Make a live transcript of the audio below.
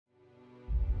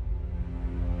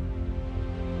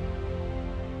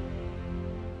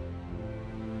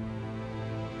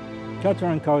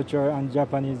Catalan culture and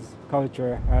Japanese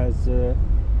culture has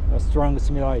strong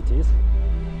similarities.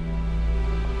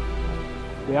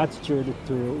 The attitude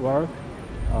to work,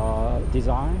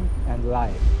 design, and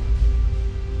life.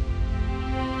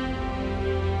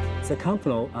 The CAMP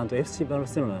NOU and FC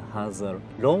Barcelona has a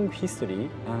long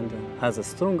history and has a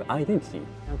strong identity.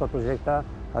 El projecte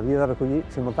havia de recollir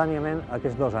simultàniament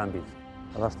aquests dos àmbits,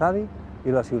 l'estadi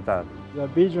i la ciutat. The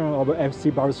vision of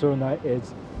FC Barcelona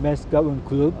is Mesca un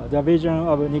club. The vision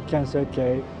of Nikken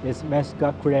Sekkei is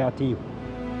Mesca creative.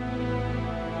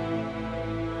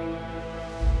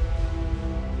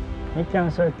 Nikken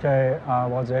Sekkei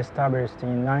was established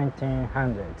in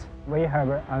 1900. We have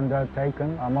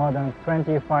undertaken more than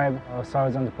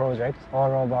 25,000 projects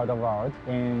all over the world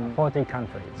in 40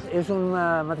 countries. És un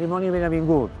matrimoni ben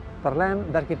avingut.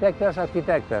 Parlem d'arquitectes a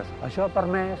arquitectes. Això ha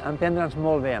permès entendre'ns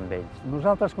molt bé amb ells.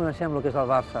 Nosaltres coneixem el que és el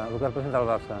Barça, el que representa el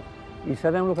Barça, i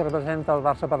sabem el que representa el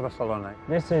Barça per Barcelona.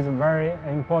 This is a very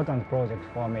important project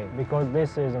for me because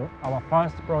this is our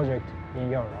first project in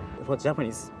Europe. For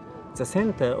Japanese, the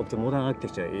center of the modern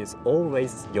architecture is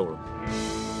always Europe.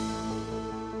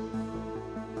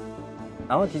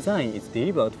 Our design is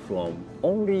derived from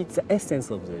only the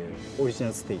essence of the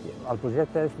original stadium. El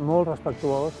projecte és molt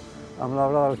respectuós amb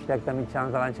l'obra de l'arquitecte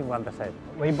mitjans de l'any 57.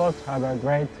 We both have a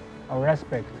great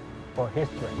respect for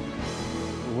history.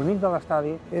 El bonic de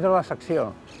l'estadi era la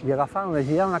secció, i agafant-la i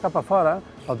girant-la cap a fora,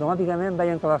 automàticament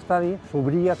veiem que l'estadi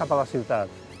s'obria cap a la ciutat.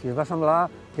 I es va semblar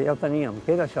que ja ho teníem,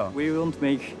 que era això. We want to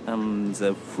make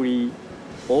the free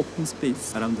open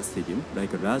space around the stadium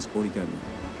like a large origami,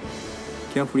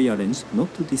 carefully arranged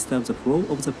not to disturb the flow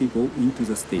of the people into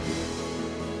the stadium.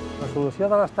 La solució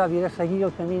de l'estadi era seguir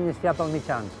el camí iniciat pels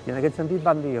mitjans. I en aquest sentit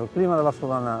vam dir, el clima de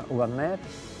Barcelona ho admet,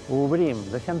 ho obrim,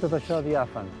 deixem tot això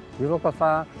diàfan. I és el que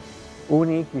fa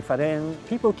únic, diferent.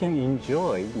 People can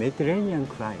enjoy Mediterranean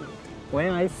climate.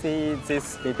 When I see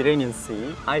this Mediterranean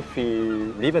Sea, I feel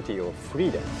liberty or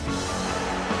freedom.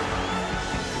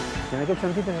 I en aquest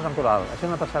sentit és temporal, això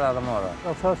no passarà de moda.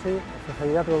 El soci se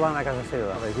seguirà trobant a casa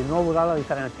seva i no veurà la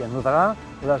diferència, notarà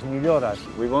les millores.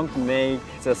 We want to make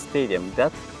the stadium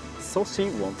that Sochi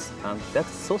wants and that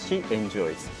Sochi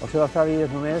enjoys. El seu estadi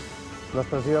és només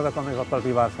l'expressió de com és el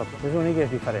propi Barça. És únic i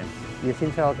és diferent, i així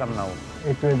serà el Camp Nou.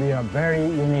 It will be a very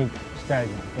unique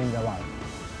stadium in the world.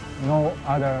 No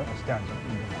other stadium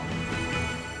in the world.